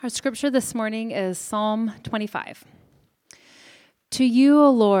Our scripture this morning is Psalm 25. To you,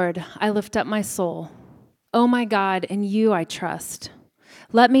 O Lord, I lift up my soul. O my God, in you I trust.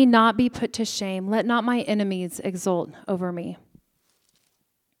 Let me not be put to shame. Let not my enemies exult over me.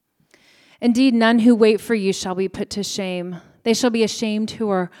 Indeed, none who wait for you shall be put to shame. They shall be ashamed who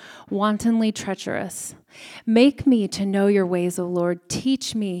are wantonly treacherous. Make me to know your ways, O Lord.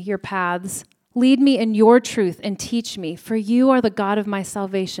 Teach me your paths. Lead me in your truth and teach me, for you are the God of my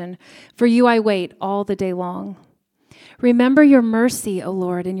salvation. For you I wait all the day long. Remember your mercy, O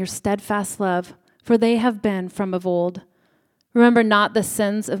Lord, and your steadfast love, for they have been from of old. Remember not the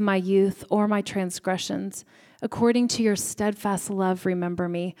sins of my youth or my transgressions. According to your steadfast love, remember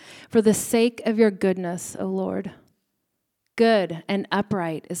me, for the sake of your goodness, O Lord. Good and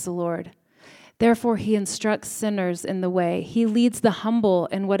upright is the Lord. Therefore, he instructs sinners in the way. He leads the humble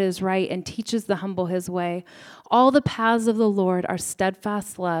in what is right and teaches the humble his way. All the paths of the Lord are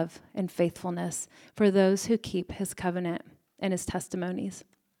steadfast love and faithfulness for those who keep his covenant and his testimonies.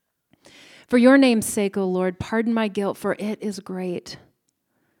 For your name's sake, O Lord, pardon my guilt, for it is great.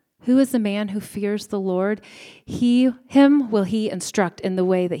 Who is the man who fears the Lord? Him will he instruct in the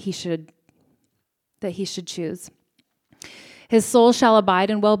way that he should choose. His soul shall abide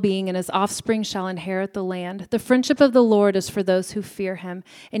in well-being, and his offspring shall inherit the land. The friendship of the Lord is for those who fear him,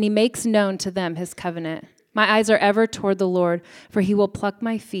 and he makes known to them his covenant. My eyes are ever toward the Lord, for he will pluck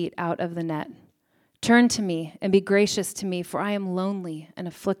my feet out of the net. Turn to me and be gracious to me, for I am lonely and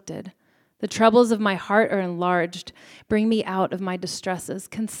afflicted. The troubles of my heart are enlarged. Bring me out of my distresses.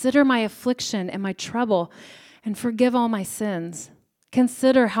 Consider my affliction and my trouble, and forgive all my sins.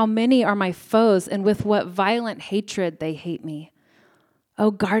 Consider how many are my foes, and with what violent hatred they hate me.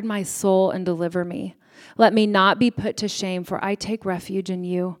 Oh, guard my soul and deliver me. Let me not be put to shame, for I take refuge in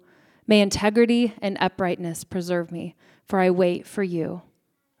you. May integrity and uprightness preserve me, for I wait for you.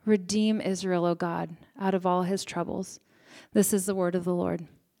 Redeem Israel, O God, out of all his troubles. This is the word of the Lord.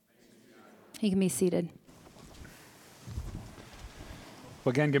 You can be seated.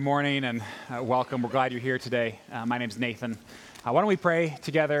 Well, again, good morning and welcome. We're glad you're here today. My name's Nathan. Why don't we pray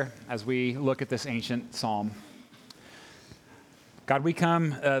together as we look at this ancient psalm? God, we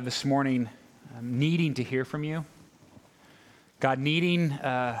come this morning needing to hear from you. God,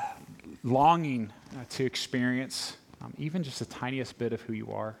 longing to experience even just the tiniest bit of who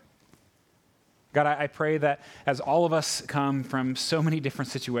you are. God, I pray that as all of us come from so many different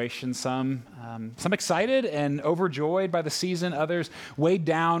situations, some excited and overjoyed by the season, others weighed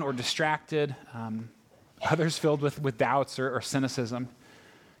down or distracted, others filled with doubts or cynicism.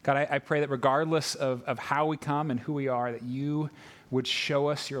 God, I pray that regardless of how we come and who we are, that you would show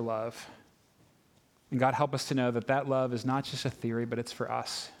us your love. And God, help us to know that that love is not just a theory, but it's for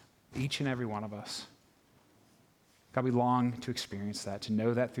us, each and every one of us. God, we long to experience that, to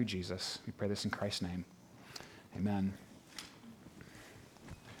know that through Jesus. We pray this in Christ's name. Amen.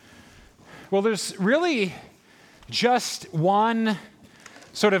 Well, there's really just one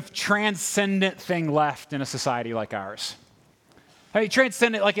sort of transcendent thing left in a society like ours. Hey,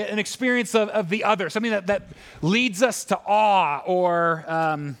 transcendent, like an experience of the other, something that leads us to awe or,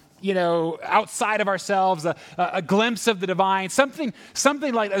 outside of ourselves, a glimpse of the divine, something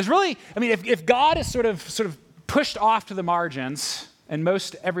like that. There's really, if God is sort of pushed off to the margins in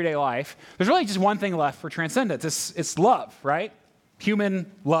most everyday life, there's really just one thing left for transcendence. It's love, right? Human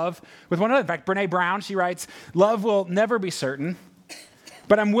love with one another. In fact, Brené Brown, she writes, "Love will never be certain,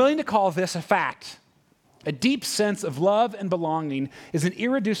 but I'm willing to call this a fact. A deep sense of love and belonging is an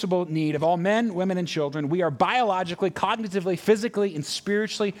irreducible need of all men, women, and children. We are biologically, cognitively, physically, and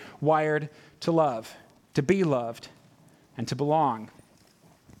spiritually wired to love, to be loved, and to belong."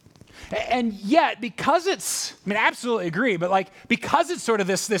 And yet, because I absolutely agree, but because it's sort of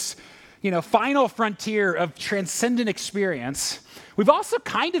this final frontier of transcendent experience, we've also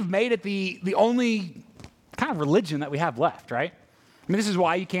kind of made it the only kind of religion that we have left, right? This is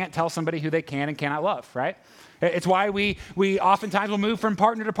why you can't tell somebody who they can and cannot love, right? It's why we oftentimes will move from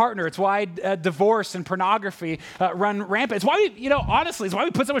partner to partner. It's why divorce and pornography run rampant. It's why it's why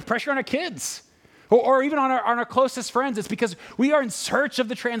we put so much pressure on our kids. Or even on our closest friends. It's because we are in search of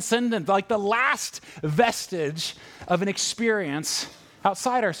the transcendent, like the last vestige of an experience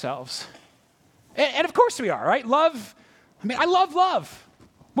outside ourselves. And of course we are, right? Love, I love love.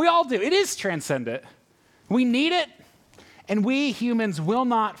 We all do. It is transcendent. We need it, and we humans will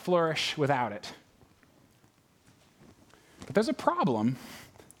not flourish without it. But there's a problem,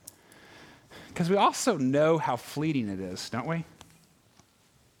 because we also know how fleeting it is, don't we?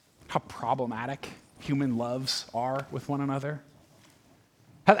 How problematic human loves are with one another.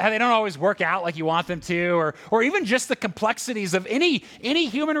 how they don't always work out like you want them to, or even just the complexities of any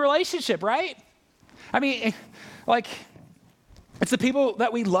human relationship, right? I mean, like, it's the people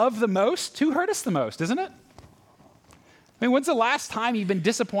that we love the most who hurt us the most, isn't it? I mean, when's the last time you've been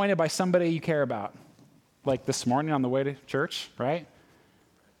disappointed by somebody you care about? Like this morning on the way to church, right?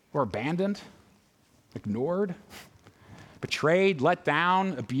 Or abandoned, ignored, betrayed, let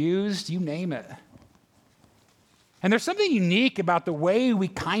down, abused, you name it. And there's something unique about the way we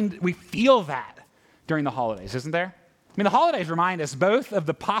feel that during the holidays, isn't there? I mean, the holidays remind us both of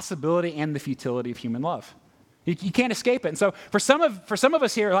the possibility and the futility of human love. You can't escape it. And so for some of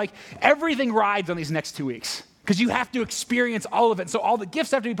us here, like, everything rides on these next 2 weeks because you have to experience all of it. And so all the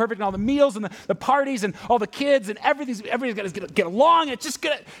gifts have to be perfect, and all the meals and the parties and all the kids and everybody's got to get along. It's just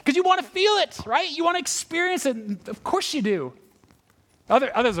because you want to feel it, right? You want to experience it. And of course you do.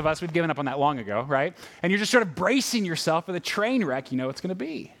 Others of us, we've given up on that long ago, right? And you're just sort of bracing yourself for the train wreck you know it's going to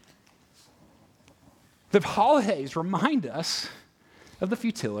be. The holidays remind us of the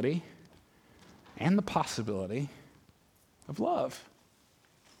futility and the possibility of love.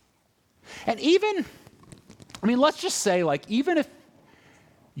 And let's just say, like, even if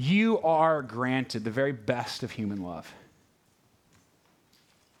you are granted the very best of human love,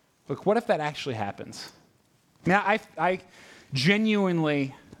 look, what if that actually happens? Now, I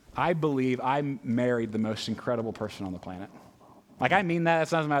genuinely, I believe I married the most incredible person on the planet. Like, I mean that.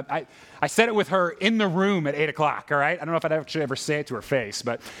 That's not I said it with her in the room at 8 o'clock, all right? I don't know if I'd actually ever say it to her face,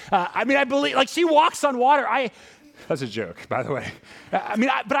 but I believe, like, she walks on water. That's a joke, by the way.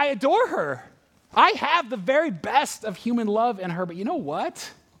 But I adore her. I have the very best of human love in her, but you know what?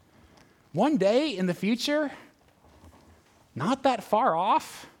 One day in the future, not that far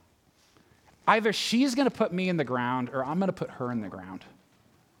off, either she's going to put me in the ground or I'm going to put her in the ground.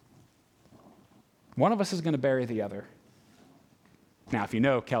 One of us is going to bury the other. Now, if you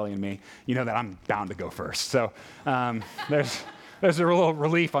know Kelly and me, you know that I'm bound to go first. So there's a little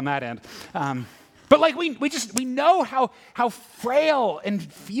relief on that end. But like we know how frail and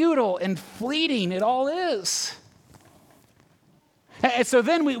futile and fleeting it all is. And so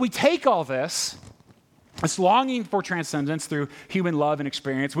then we take all this longing for transcendence through human love and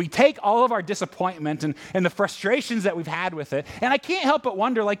experience. We take all of our disappointment and the frustrations that we've had with it. And I can't help but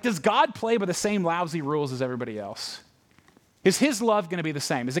wonder, like, does God play by the same lousy rules as everybody else? Is his love going to be the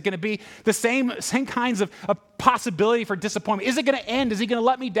same? Is it going to be the same kinds of possibility for disappointment? Is it going to end? Is he going to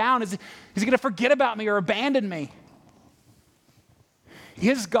let me down? Is he going to forget about me or abandon me?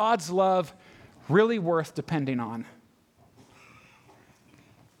 Is God's love really worth depending on?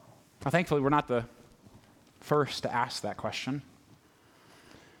 Well, thankfully, we're not the first to ask that question.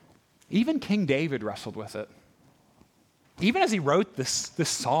 Even King David wrestled with it. Even as he wrote this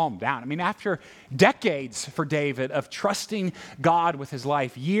psalm down. I mean, after decades for David of trusting God with his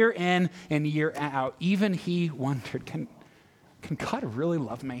life, year in and year out, even he wondered, can God really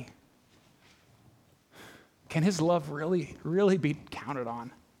love me? Can his love really, really be counted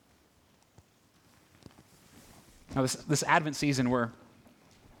on? Now, this Advent season, we're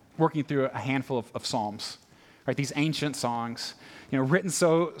working through a handful of psalms, right? These ancient songs, written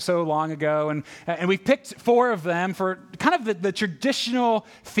so long ago. And we've picked 4 of them for kind of the traditional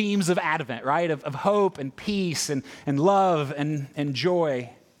themes of Advent, right? Of hope and peace and love and joy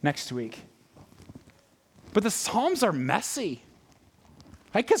next week. But the Psalms are messy,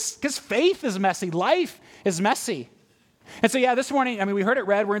 right? Because faith is messy. Life is messy. And so, this morning, we heard it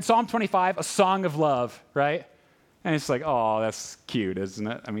read. We're in Psalm 25, a song of love, right? And it's like, oh, that's cute, isn't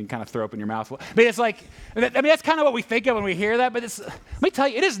it? Kind of throw up in your mouth. But it's like, that's kind of what we think of when we hear that. But let me tell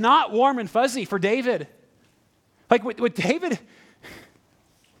you, it is not warm and fuzzy for David. Like with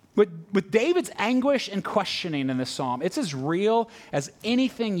David's anguish and questioning in this psalm, it's as real as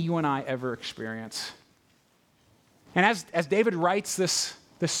anything you and I ever experience. And as David writes this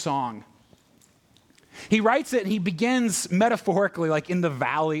song, he writes it and he begins metaphorically like in the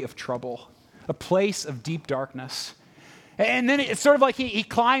valley of trouble, a place of deep darkness. And then it's sort of like he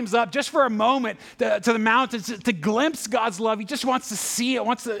climbs up just for a moment to the mountains to glimpse God's love. He just wants to see it,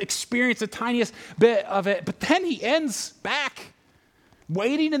 wants to experience the tiniest bit of it. But then he ends back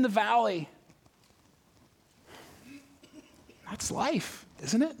waiting in the valley. That's life,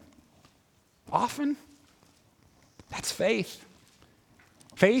 isn't it? Often, that's faith.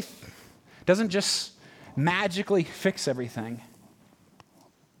 Faith doesn't just magically fix everything.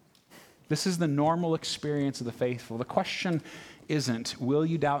 This is the normal experience of the faithful. The question isn't, will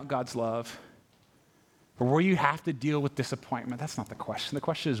you doubt God's love? Or will you have to deal with disappointment? That's not the question. The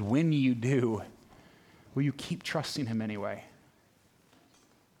question is, when you do, will you keep trusting him anyway?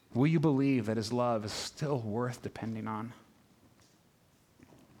 Will you believe that his love is still worth depending on?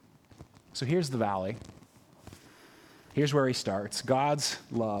 So here's the valley. Here's where he starts. God's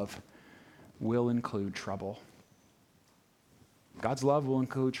love will include trouble. God's love will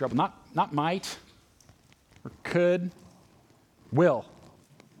include trouble. Not might or could, will.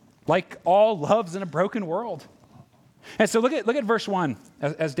 Like all loves in a broken world. And so look at verse 1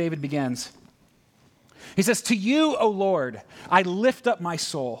 as David begins. He says, "To you, O Lord, I lift up my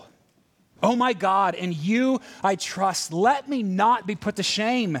soul. O my God, in you I trust. Let me not be put to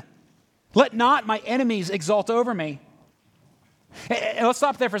shame. Let not my enemies exult over me." And let's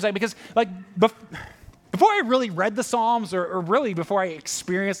stop there for a second, because before I really read the Psalms, or really before I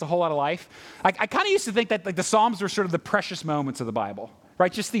experienced a whole lot of life, I kind of used to think that the Psalms were sort of the precious moments of the Bible,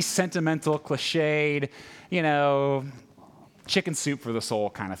 right? Just these sentimental, cliched, chicken soup for the soul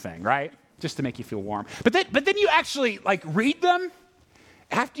kind of thing, right? Just to make you feel warm. But then you actually read them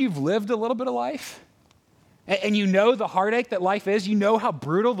after you've lived a little bit of life. And you know the heartache that life is. You know how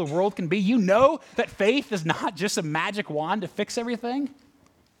brutal the world can be. You know that faith is not just a magic wand to fix everything.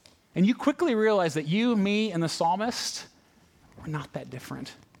 And you quickly realize that you, me, and the psalmist are not that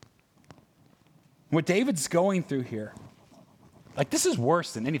different. What David's going through here, this is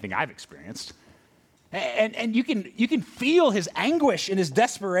worse than anything I've experienced. And you can feel his anguish and his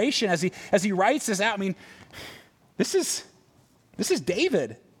desperation as he writes this out. I mean, this is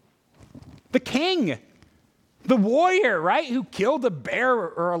David, the king, the warrior, right? Who killed a bear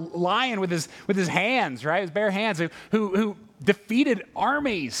or a lion with his hands, right? His bare hands, who defeated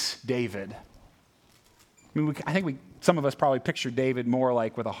armies, David. I mean, I think some of us probably picture David more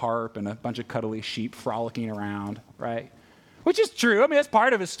like with a harp and a bunch of cuddly sheep frolicking around, right? Which is true. I mean, that's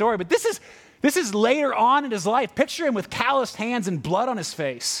part of his story. But this is later on in his life. Picture him with calloused hands and blood on his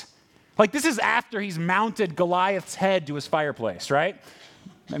face. This is after he's mounted Goliath's head to his fireplace, right?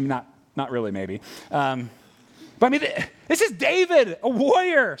 I mean, not really, maybe. But I mean, this is David, a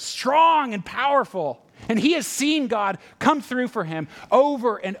warrior, strong and powerful. And he has seen God come through for him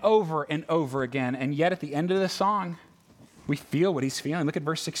over and over and over again. And yet at the end of the song, we feel what he's feeling. Look at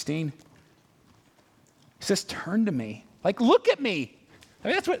verse 16. He says, "Turn to me." Look at me. I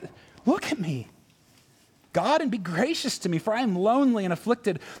mean, look at me. God, and be gracious to me, for I am lonely and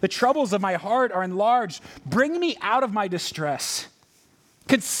afflicted. The troubles of my heart are enlarged. Bring me out of my distress.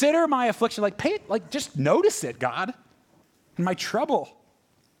 Consider my affliction. Just notice it, God, and my trouble,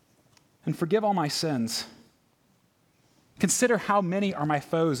 and forgive all my sins. Consider how many are my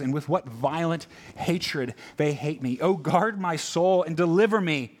foes, and with what violent hatred they hate me. Oh, guard my soul and deliver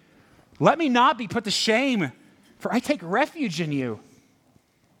me. Let me not be put to shame, for I take refuge in you.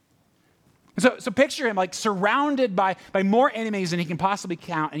 So picture him surrounded by more enemies than he can possibly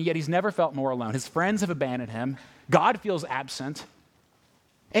count, and yet he's never felt more alone. His friends have abandoned him. God feels absent.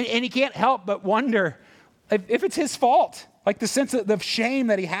 And he can't help but wonder if it's his fault, the sense of the shame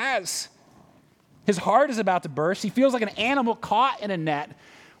that he has. His heart is about to burst. He feels like an animal caught in a net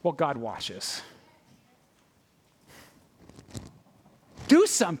while God watches. Do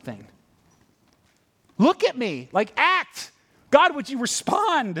something. Look at me. Act. God, would you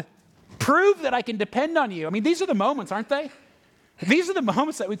respond? Prove that I can depend on you. I mean, these are the moments, aren't they? These are the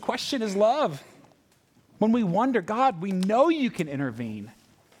moments that we question his love. When we wonder, God, we know you can intervene.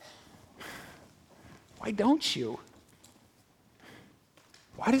 Why don't you?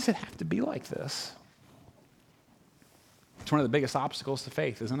 Why does it have to be like this? It's one of the biggest obstacles to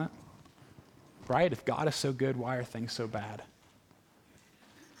faith, isn't it? Right? If God is so good, why are things so bad?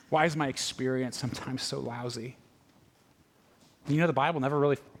 Why is my experience sometimes so lousy? The Bible never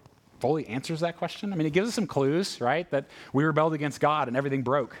really fully answers that question. I mean, it gives us some clues, right? That we rebelled against God and everything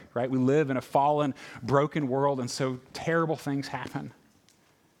broke, right? We live in a fallen, broken world, and so terrible things happen.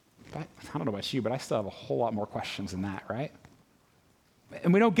 But I don't know about you, but I still have a whole lot more questions than that, right?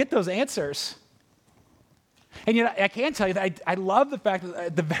 And we don't get those answers. And yet I can tell you that I love the fact that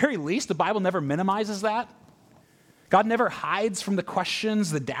at the very least, the Bible never minimizes that. God never hides from the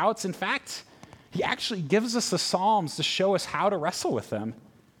questions, the doubts. In fact, he actually gives us the Psalms to show us how to wrestle with them.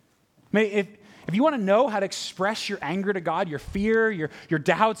 I mean, if you want to know how to express your anger to God, your fear, your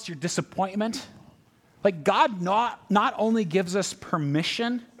doubts, your disappointment, God not only gives us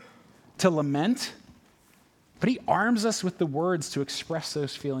permission to lament, but he arms us with the words to express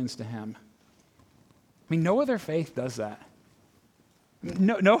those feelings to him. I mean, no other faith does that.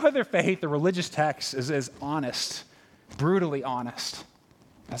 No other faith or religious text is as honest, brutally honest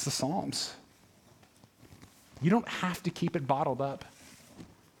as the Psalms. You don't have to keep it bottled up.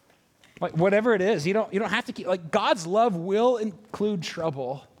 Whatever it is, you don't have to keep, God's love will include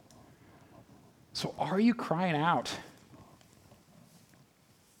trouble. So are you crying out?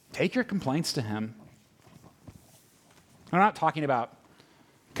 Take your complaints to him. I'm not talking about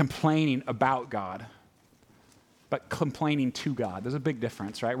complaining about God, but complaining to God. There's a big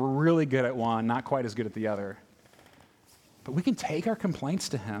difference, right? We're really good at one, not quite as good at the other. But we can take our complaints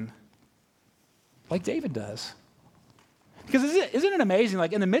to him like David does. Because isn't it amazing,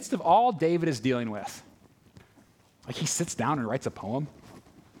 like in the midst of all David is dealing with, like he sits down and writes a poem?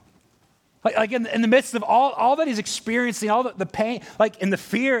 Like in the midst of all that he's experiencing, all the pain, like in the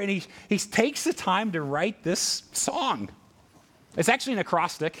fear, and he takes the time to write this song. It's actually an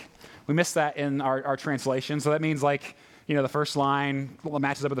acrostic. We missed that in our translation. So that means like, the first line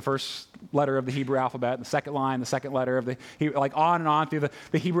matches up with the first letter of the Hebrew alphabet, and the second line, the second letter of the Hebrew, like on and on through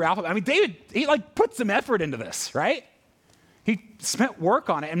the Hebrew alphabet. I mean, David, he like put some effort into this, right? He spent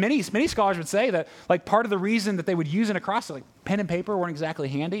work on it. And many scholars would say that like part of the reason that they would use an acrostic, like pen and paper weren't exactly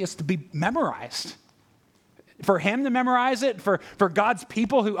handy, is to be memorized. For him to memorize it, for God's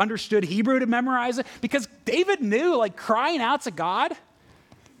people who understood Hebrew to memorize it, because David knew like crying out to God,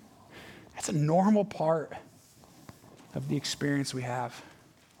 that's a normal part of the experience we have.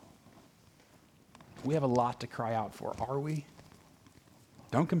 We have a lot to cry out for, are we?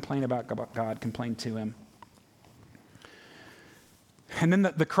 Don't complain about God, complain to him. And then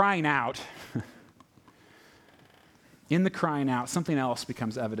the crying out, in the crying out, something else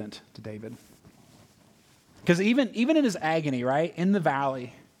becomes evident to David. Because even in his agony, right, in the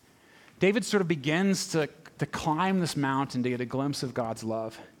valley, David sort of begins to climb this mountain to get a glimpse of God's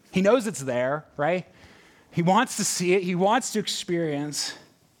love. He knows it's there, right? He wants to see it. He wants to experience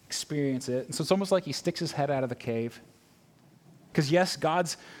it. And so it's almost like he sticks his head out of the cave. Because yes,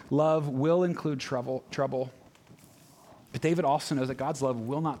 God's love will include trouble. But David also knows that God's love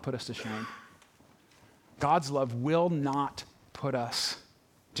will not put us to shame. God's love will not put us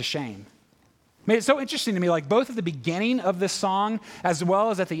to shame. I mean, it's so interesting to me, like both at the beginning of this song as well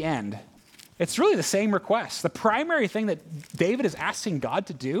as at the end, it's really the same request. The primary thing that David is asking God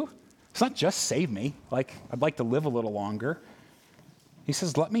to do, it's not just save me, like I'd like to live a little longer. He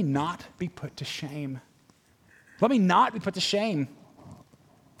says, let me not be put to shame. Let me not be put to shame.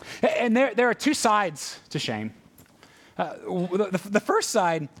 And there are two sides to shame. The first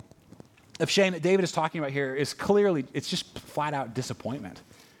side of shame that David is talking about here is clearly, it's just flat out disappointment.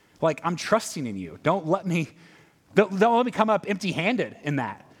 Like, I'm trusting in you. Don't let me come up empty-handed in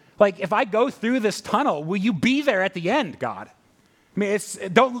that. Like, if I go through this tunnel, will you be there at the end, God? I mean,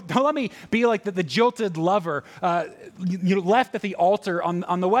 don't let me be like the jilted lover left at the altar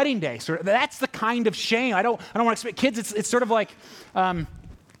on the wedding day. So that's the kind of shame. I don't want to expect kids. It's sort of like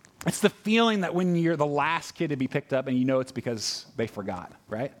it's the feeling that when you're the last kid to be picked up and you know it's because they forgot,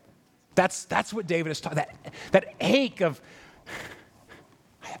 right? That's what David is talking. That ache of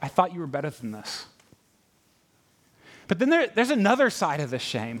I thought you were better than this. But then there's another side of this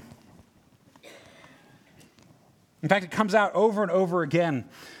shame. In fact, it comes out over and over again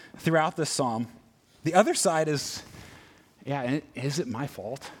throughout this psalm. The other side is, is it my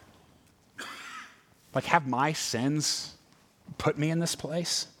fault? Like, have my sins put me in this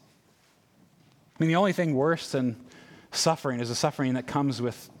place? I mean, the only thing worse than suffering is a suffering that comes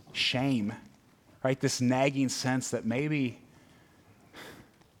with shame, right? This nagging sense that maybe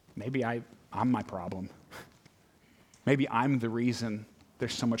I'm my problem. Maybe I'm the reason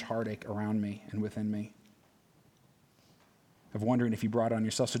there's so much heartache around me and within me. Of wondering if you brought it on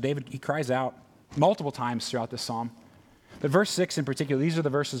yourself. So David, he cries out multiple times throughout this psalm. But verse 6 in particular, these are the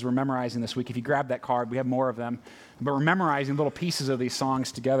verses we're memorizing this week. If you grab that card, we have more of them. But we're memorizing little pieces of these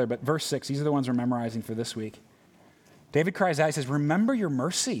songs together. But verse 6, these are the ones we're memorizing for this week. David cries out, he says, remember your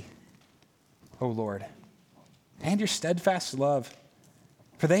mercy, O Lord, and your steadfast love,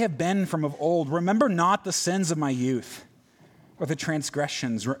 for they have been from of old. Remember not the sins of my youth, or the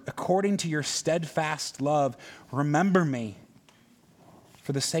transgressions. According to your steadfast love, remember me,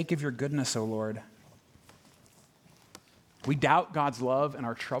 for the sake of your goodness, O Lord. We doubt God's love in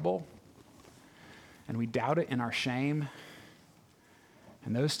our trouble, and we doubt it in our shame.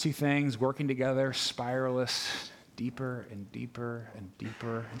 And those two things working together spiral us deeper and deeper and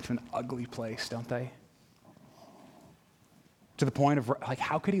deeper into an ugly place, don't they? To the point of, like,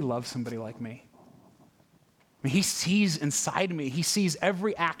 how could he love somebody like me? I mean, he sees inside me. He sees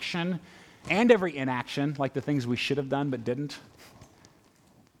every action and every inaction, like the things we should have done but didn't.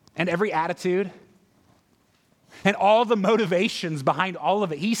 And every attitude. And all the motivations behind all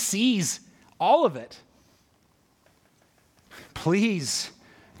of it. He sees all of it. Please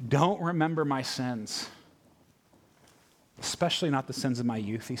don't remember my sins. Especially not the sins of my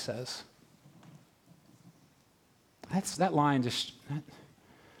youth, he says. That line just,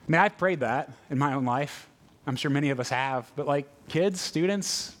 I've prayed that in my own life. I'm sure many of us have. But like kids,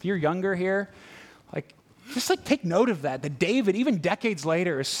 students, if you're younger here, like just like take note of that David, even decades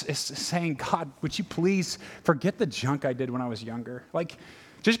later, is saying, God, would you please forget the junk I did when I was younger? Like,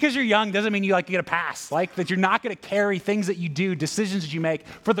 just because you're young doesn't mean you get a pass. Like that you're not going to carry things that you do, decisions that you make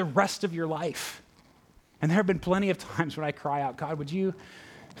for the rest of your life. And there have been plenty of times when I cry out, God, would you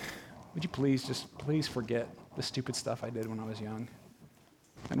please forget the stupid stuff I did when I was young?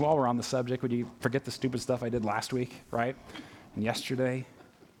 And while we're on the subject, would you forget the stupid stuff I did last week, right? And yesterday?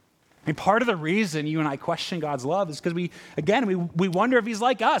 I mean, part of the reason you and I question God's love is because we wonder if he's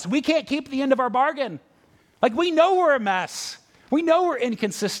like us. We can't keep the end of our bargain. Like, we know we're a mess. We know we're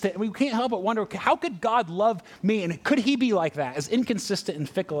inconsistent. We can't help but wonder, how could God love me? And could he be like that, as inconsistent and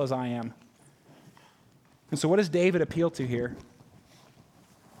fickle as I am? And so what does David appeal to here?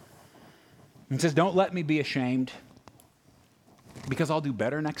 He says, don't let me be ashamed because I'll do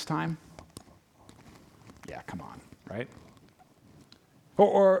better next time. Yeah, come on, right?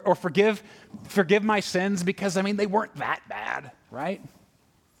 Or forgive my sins because, they weren't that bad, right?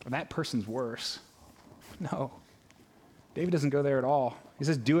 Or that person's worse. No. David doesn't go there at all. He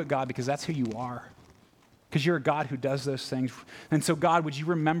says, do it, God, because that's who you are. Because you're a God who does those things. And so, God, would you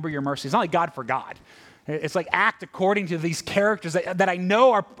remember your mercy? It's not like God forgot. It's like act according to these characters that I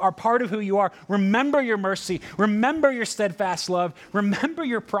know are part of who you are. Remember your mercy. Remember your steadfast love. Remember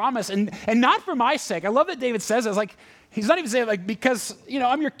your promise. And not for my sake. I love that David says it. It's he's not even saying because,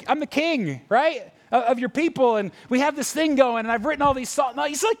 I'm the king, right, of your people. And we have this thing going and I've written all these songs. No,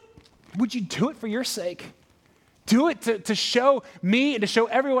 he's like, would you do it for your sake? Do it to show me and to show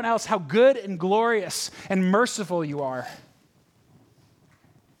everyone else how good and glorious and merciful you are.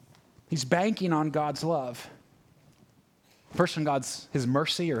 He's banking on God's love. First on his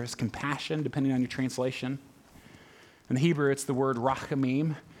mercy or his compassion, depending on your translation. In Hebrew, it's the word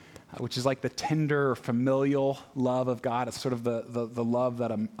rachamim, which is like the tender or familial love of God. It's sort of the love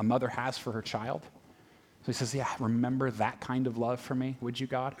that a mother has for her child. So he says, remember that kind of love for me, would you,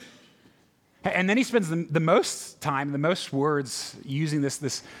 God? And then he spends the most time, the most words using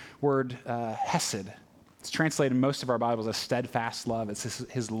this word hesed. It's translated in most of our Bibles as steadfast love. It's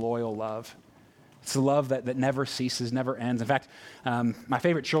his loyal love. It's the love that never ceases, never ends. In fact, my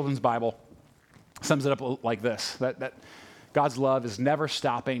favorite children's Bible sums it up like this, that God's love is never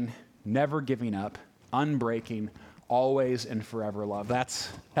stopping, never giving up, unbreaking, always and forever love. That's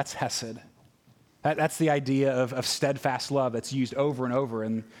hesed. That's the idea of steadfast love that's used over and over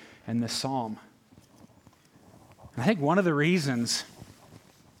in this psalm. And I think one of the reasons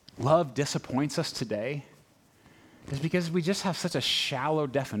love disappoints us today is because we just have such a shallow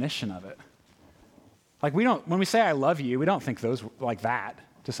definition of it. When we say I love you, we don't think those like that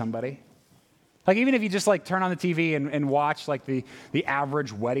to somebody. Even if you just turn on the TV and watch the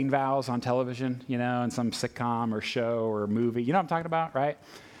average wedding vows on television, in some sitcom or show or movie, you know what I'm talking about, right?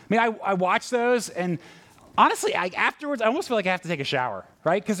 I watch those and honestly, afterwards, I almost feel like I have to take a shower,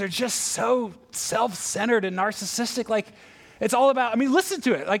 right? Because they're just so self-centered and narcissistic. It's all about, listen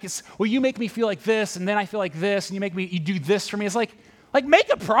to it. You make me feel like this, and then I feel like this, and you do this for me. It's like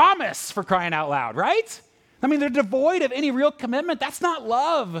make a promise, for crying out loud, right? They're devoid of any real commitment. That's not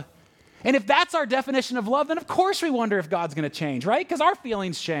love. And if that's our definition of love, then of course we wonder if God's going to change, right? Because our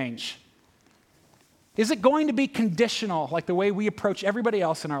feelings change. Is it going to be conditional, like the way we approach everybody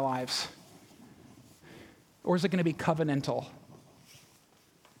else in our lives? Or is it going to be covenantal?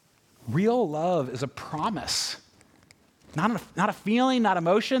 Real love is a promise. Not a feeling, not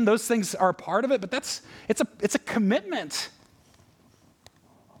emotion. Those things are a part of it, but it's a commitment.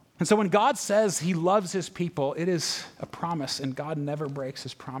 And so when God says he loves his people, it is a promise, and God never breaks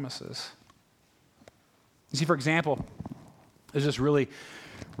his promises. You see, for example, there's this really,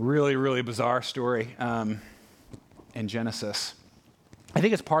 really, really bizarre story in Genesis. I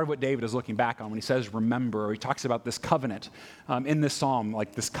think it's part of what David is looking back on when he says remember, or he talks about this covenant in this psalm,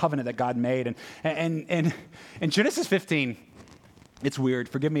 this covenant that God made. And in Genesis 15, it's weird,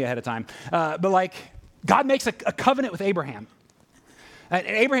 forgive me ahead of time, but God makes a covenant with Abraham. And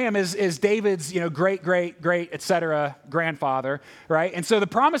Abraham is David's great, et cetera, grandfather, right? And so the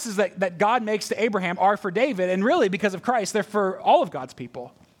promises that God makes to Abraham are for David, and really because of Christ, they're for all of God's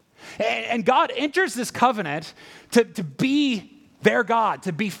people. And God enters this covenant to be their God,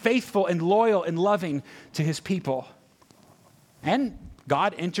 to be faithful and loyal and loving to his people. And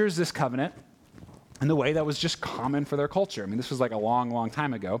God enters this covenant in the way that was just common for their culture. This was a long, long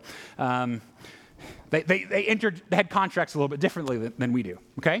time ago. They had contracts a little bit differently than we do,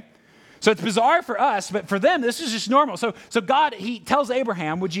 okay? So it's bizarre for us, but for them, this is just normal. So God, he tells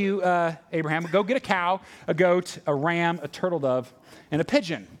Abraham, would you, Abraham, go get a cow, a goat, a ram, a turtle dove, and a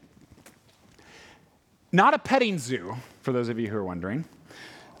pigeon. Not a petting zoo, for those of you who are wondering.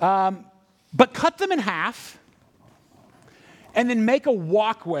 but cut them in half and then make a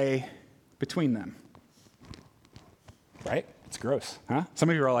walkway between them. Right? It's gross, huh? Some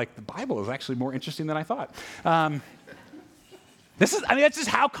of you are like, the Bible is actually more interesting than I thought. That's just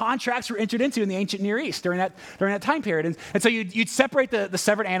how contracts were entered into in the ancient Near East during that time period. And so you'd separate the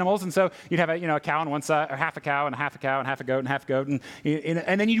severed animals, and so you'd have a cow on one side, or half a cow and half a cow and half a goat and half a goat, and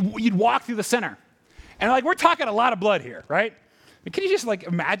then you'd walk through the center. And like, we're talking a lot of blood here, right? Can you just like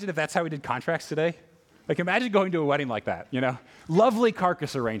imagine if that's how we did contracts today? Like, imagine going to a wedding like that, Lovely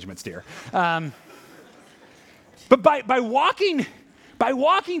carcass arrangements, dear. But by walking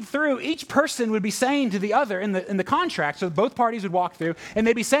through, each person would be saying to the other in the contract, so both parties would walk through, and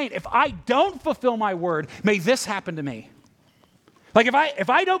they'd be saying, if I don't fulfill my word, may this happen to me. Like, if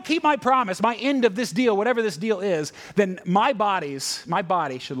I don't keep my promise, my end of this deal, whatever this deal is, then my body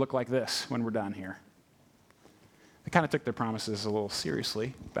should look like this when we're done here. They kind of took their promises a little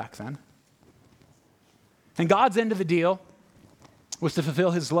seriously back then. And God's end of the deal was to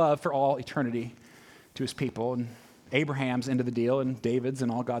fulfill his love for all eternity to his people. And Abraham's end of the deal, and David's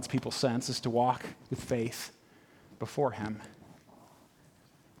and all God's people since, is to walk with faith before him.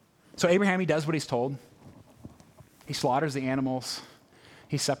 So Abraham, he does what he's told. He slaughters the animals.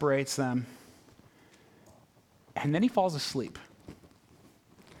 He separates them. And then he falls asleep.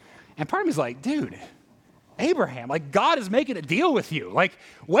 And part of me is like, dude, Abraham, like, God is making a deal with you. Like,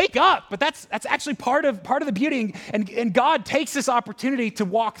 wake up. But that's actually part of the beauty. And God takes this opportunity to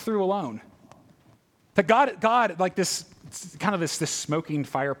walk through alone. That God, like this kind of this smoking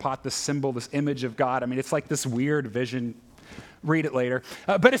fire pot, this symbol, this image of God. I mean, it's like this weird vision. Read it later.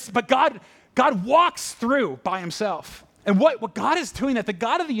 But God walks through by himself. And what God is doing, that the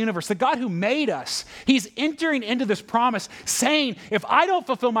God of the universe, the God who made us, he's entering into this promise saying, if I don't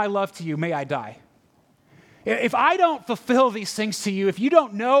fulfill my love to you, may I die. If I don't fulfill these things to you, if you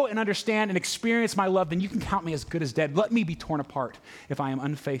don't know and understand and experience my love, then you can count me as good as dead. Let me be torn apart if I am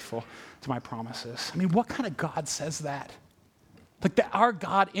unfaithful to my promises. I mean, what kind of God says that? Like, that our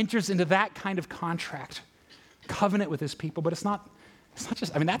God enters into that kind of contract, covenant with his people, but it's not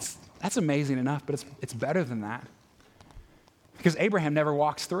just, I mean, that's amazing enough, but it's better than that. Because Abraham never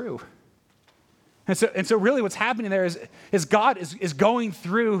walks through. And so really what's happening there is God is going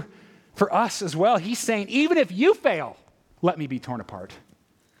through for us as well. He's saying, even if you fail, let me be torn apart.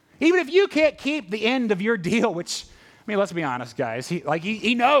 Even if you can't keep the end of your deal, which, I mean, let's be honest, guys.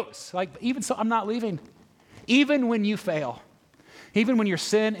 He knows. Like, even so, I'm not leaving. Even when you fail, even when your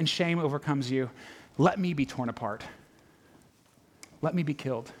sin and shame overcomes you, let me be torn apart. Let me be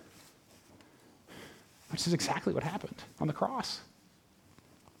killed. Which is exactly what happened on the cross.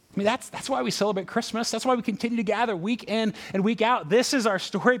 I mean, that's why we celebrate Christmas. That's why we continue to gather week in and week out. This is our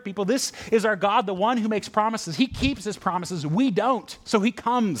story, people. This is our God, the one who makes promises. He keeps his promises. We don't. So he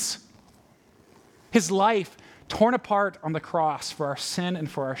comes. His life torn apart on the cross for our sin and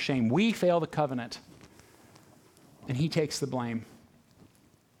for our shame. We fail the covenant, and he takes the blame.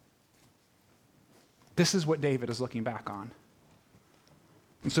 This is what David is looking back on.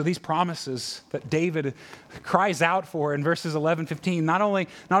 And so these promises that David cries out for in verses 11, 15, not only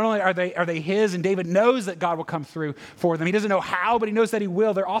are they his, and David knows that God will come through for them. He doesn't know how, but he knows that he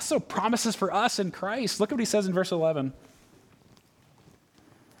will. They're also promises for us in Christ. Look at what he says in verse 11.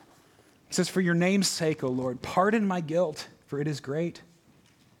 He says, for your name's sake, O Lord, pardon my guilt, for it is great.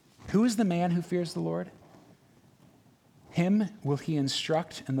 Who is the man who fears the Lord? Him will he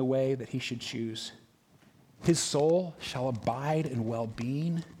instruct in the way that he should choose. His soul shall abide in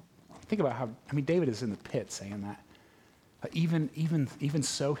well-being. Think about how, David is in the pit saying that. Even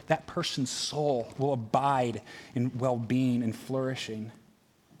so, that person's soul will abide in well-being and flourishing.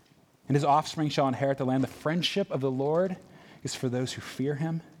 And his offspring shall inherit the land. The friendship of the Lord is for those who fear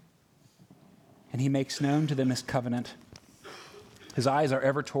him. And he makes known to them his covenant. His eyes are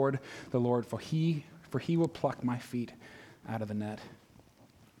ever toward the Lord, for he will pluck my feet out of the net.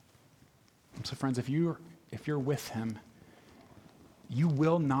 And so friends, if you're with him, you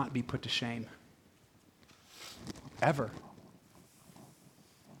will not be put to shame. Ever.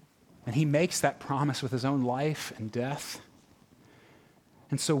 And he makes that promise with his own life and death.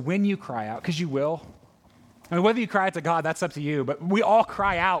 And so when you cry out, because you will, whether you cry out to God, that's up to you, but we all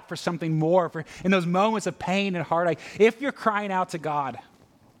cry out for something more in those moments of pain and heartache. If you're crying out to God,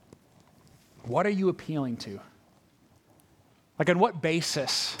 what are you appealing to? Like, on what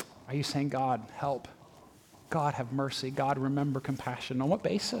basis are you saying, God, help? God, have mercy. God, remember compassion. On what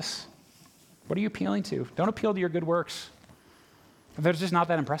basis? What are you appealing to? Don't appeal to your good works. They're just not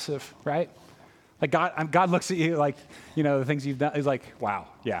that impressive, right? Like, God looks at you like, the things you've done. He's like, wow,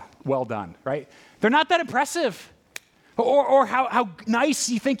 yeah, well done, right? They're not that impressive. Or how nice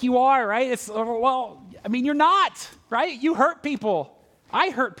you think you are, right? You're not, right? You hurt people. I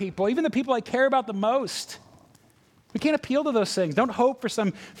hurt people, even the people I care about the most. We can't appeal to those things. Don't hope for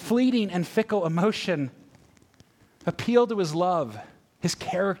some fleeting and fickle emotion. Appeal to his love, his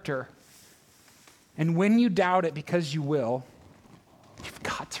character. And when you doubt it, because you will, you've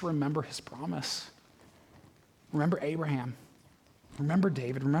got to remember his promise. Remember Abraham. Remember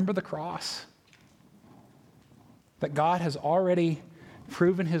David. Remember the cross. That God has already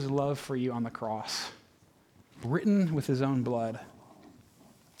proven his love for you on the cross, written with his own blood.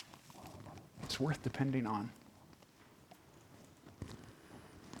 It's worth depending on.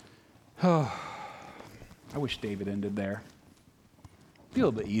 Oh, I wish David ended there. Be a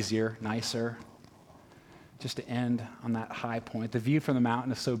little bit easier, nicer, just to end on that high point. The view from the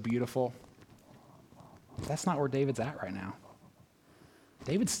mountain is so beautiful. That's not where David's at right now.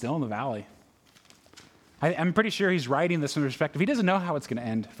 David's still in the valley. I'm pretty sure he's writing this from the perspective. He doesn't know how it's going to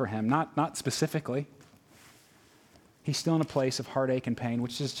end for him, not specifically. He's still in a place of heartache and pain,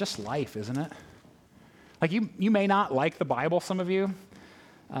 which is just life, isn't it? Like you may not like the Bible, some of you,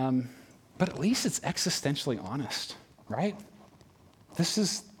 but at least it's existentially honest, right?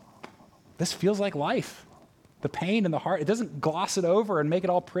 This feels like life. The pain and the heart, it doesn't gloss it over and make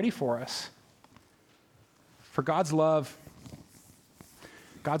it all pretty for us. For God's love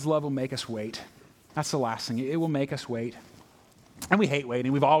will make us wait. That's the last thing. It will make us wait. And we hate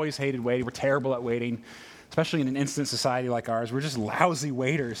waiting. We've always hated waiting. We're terrible at waiting, especially in an instant society like ours. We're just lousy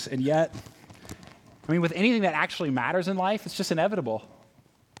waiters. And yet, with anything that actually matters in life, it's just inevitable.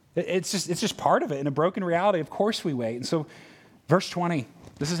 It's just part of it. In a broken reality, of course we wait. And so, verse 20,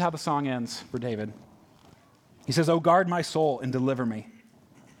 this is how the song ends for David. He says, "Oh, guard my soul and deliver me.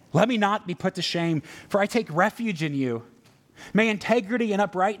 Let me not be put to shame, for I take refuge in you. May integrity and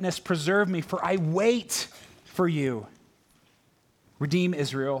uprightness preserve me, for I wait for you. Redeem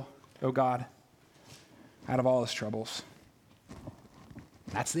Israel, O God, out of all his troubles."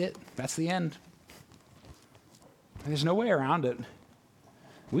 That's it. That's the end. There's no way around it.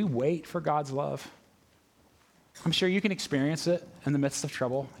 We wait for God's love. I'm sure you can experience it in the midst of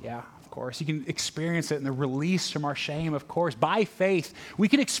trouble. Yeah, of course. You can experience it in the release from our shame, of course. By faith, we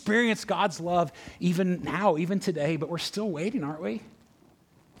can experience God's love even now, even today, but we're still waiting, aren't we?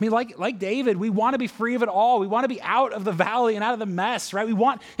 Like David, we want to be free of it all. We want to be out of the valley and out of the mess, right? We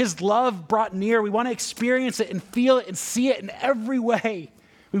want his love brought near. We want to experience it and feel it and see it in every way.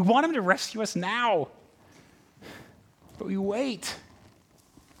 We want him to rescue us now. But we wait.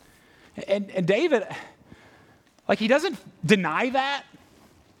 And David, he doesn't deny that.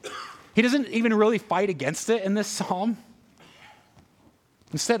 He doesn't even really fight against it in this psalm.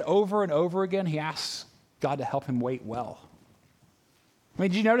 Instead, over and over again, he asks God to help him wait well.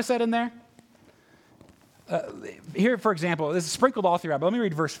 Did you notice that in there? Here, for example, this is sprinkled all throughout, but let me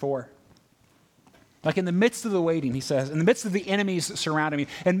read verse 4. In the midst of the waiting, he says, in the midst of the enemies surrounding me,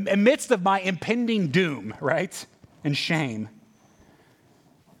 in the midst of my impending doom, right, and shame,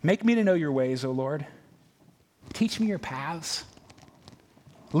 make me to know your ways, O Lord. Teach me your paths.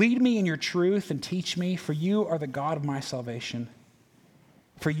 Lead me in your truth and teach me, for you are the God of my salvation.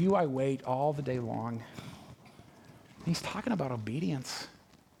 For you I wait all the day long. And he's talking about obedience.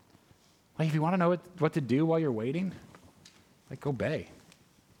 If you want to know what to do while you're waiting, obey.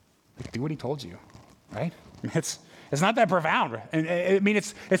 Do what he told you, right? It's not that profound. And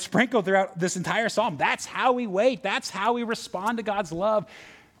it's sprinkled throughout this entire psalm. That's how we wait. That's how we respond to God's love.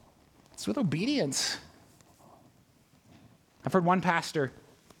 It's with obedience. I've heard one pastor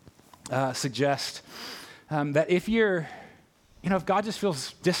suggest that if God just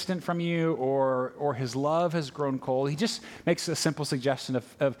feels distant from you or his love has grown cold, he just makes a simple suggestion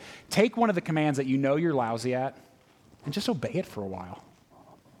of take one of the commands that you know you're lousy at and just obey it for a while.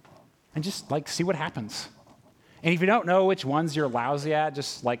 And just see what happens. And if you don't know which ones you're lousy at,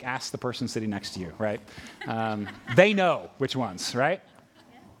 just ask the person sitting next to you, right? They know which ones, right?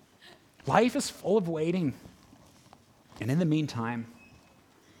 Life is full of waiting. And in the meantime,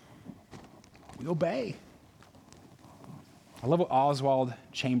 we obey. I love what Oswald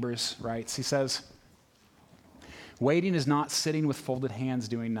Chambers writes. He says, waiting is not sitting with folded hands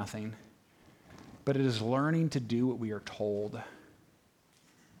doing nothing, but it is learning to do what we are told.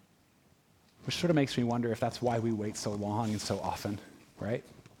 Which sort of makes me wonder if that's why we wait so long and so often, right?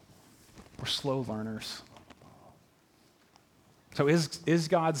 We're slow learners. So is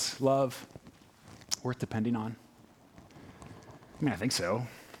God's love worth depending on? I think so,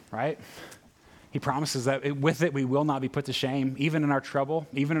 right? He promises that with it we will not be put to shame, even in our trouble,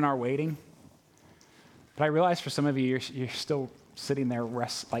 even in our waiting. But I realize for some of you, you're still sitting there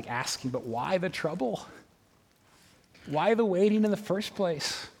asking, but why the trouble? Why the waiting in the first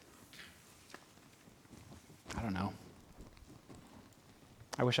place? I don't know.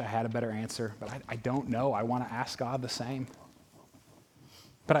 I wish I had a better answer, but I don't know. I want to ask God the same.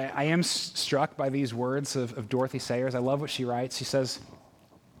 But I am struck by these words of Dorothy Sayers. I love what she writes. She says,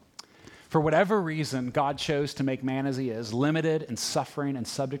 for whatever reason, God chose to make man as he is, limited and suffering and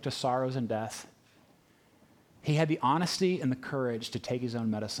subject to sorrows and death. He had the honesty and the courage to take his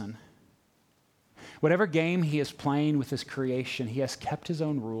own medicine. Whatever game he is playing with his creation, he has kept his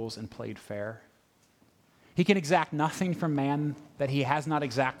own rules and played fair. He can exact nothing from man that he has not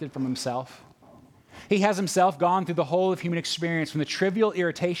exacted from himself. He has himself gone through the whole of human experience, from the trivial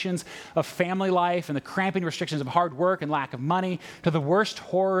irritations of family life and the cramping restrictions of hard work and lack of money, to the worst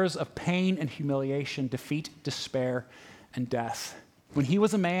horrors of pain and humiliation, defeat, despair, and death. When he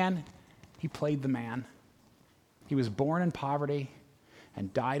was a man, he played the man. He was born in poverty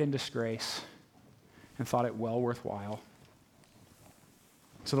and died in disgrace and thought it well worthwhile.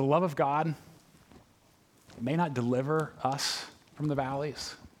 So the love of God may not deliver us from the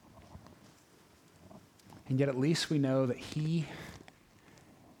valleys, and yet at least we know that he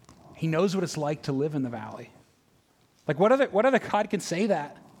knows what it's like to live in the valley. Like what other God can say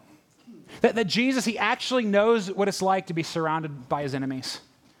that? That Jesus, he actually knows what it's like to be surrounded by his enemies,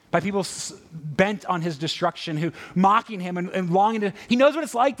 by people bent on his destruction, who mocking him and longing to. He knows what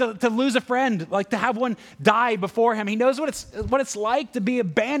it's like to lose a friend, like to have one die before him. He knows what it's like to be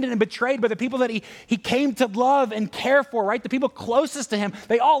abandoned and betrayed by the people that he came to love and care for, right? The people closest to him,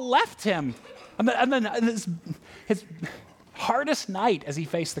 they all left him. And then his hardest night as he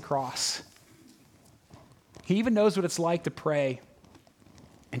faced the cross. He even knows what it's like to pray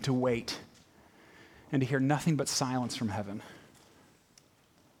and to wait and to hear nothing but silence from heaven.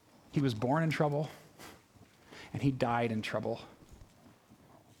 He was born in trouble and he died in trouble.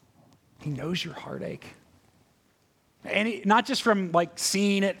 He knows your heartache. And not just from like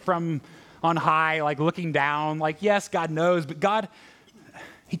seeing it from on high, like looking down, like yes, God knows, but God,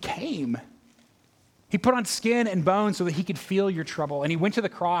 he came. He put on skin and bones so that he could feel your trouble. And he went to the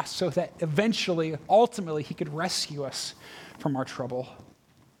cross so that eventually, ultimately, he could rescue us from our trouble.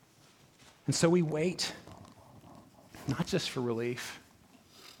 And so we wait, not just for relief,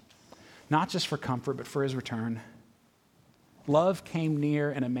 not just for comfort, but for his return. Love came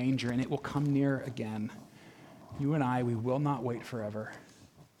near in a manger, and it will come near again. You and I, we will not wait forever.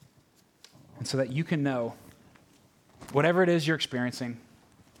 And so that you can know, whatever it is you're experiencing,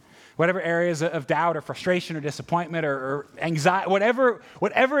 whatever areas of doubt or frustration or disappointment or anxiety, whatever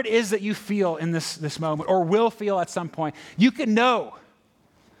it is that you feel in this moment or will feel at some point, you can know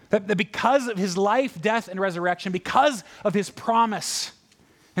that because of his life, death, and resurrection, because of his promise,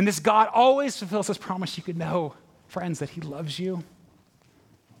 and this God always fulfills his promise, you can know, friends, that he loves you.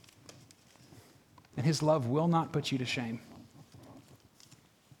 And his love will not put you to shame.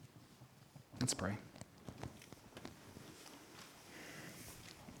 Let's pray.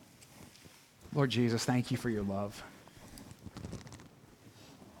 Lord Jesus, thank you for your love.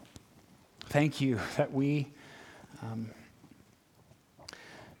 Thank you that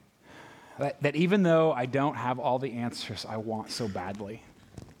that even though I don't have all the answers I want so badly,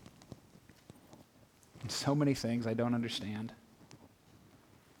 and so many things I don't understand,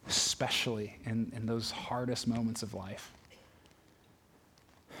 especially in those hardest moments of life.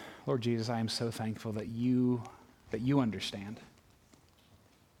 Lord Jesus, I am so thankful that you understand,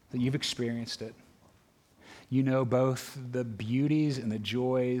 that you've experienced it. You know both the beauties and the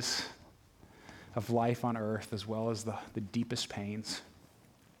joys of life on earth as well as the deepest pains.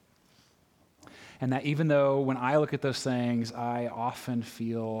 And that even though when I look at those things, I often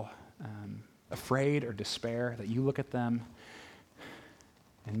feel afraid or despair, that you look at them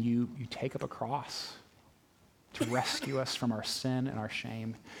and you take up a cross to rescue us from our sin and our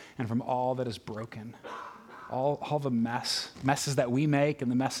shame and from all that is broken. All the messes that we make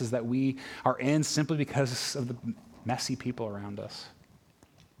and the messes that we are in simply because of the messy people around us.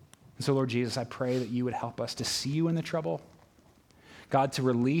 And so, Lord Jesus, I pray that you would help us to see you in the trouble. God, to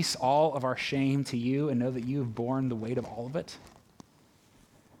release all of our shame to you and know that you have borne the weight of all of it.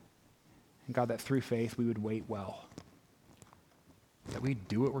 And God, that through faith we would wait well. That we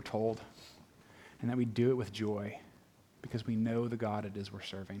do what we're told and that we do it with joy because we know the God it is we're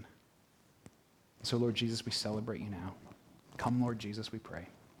serving. So, Lord Jesus, we celebrate you now. Come, Lord Jesus, we pray.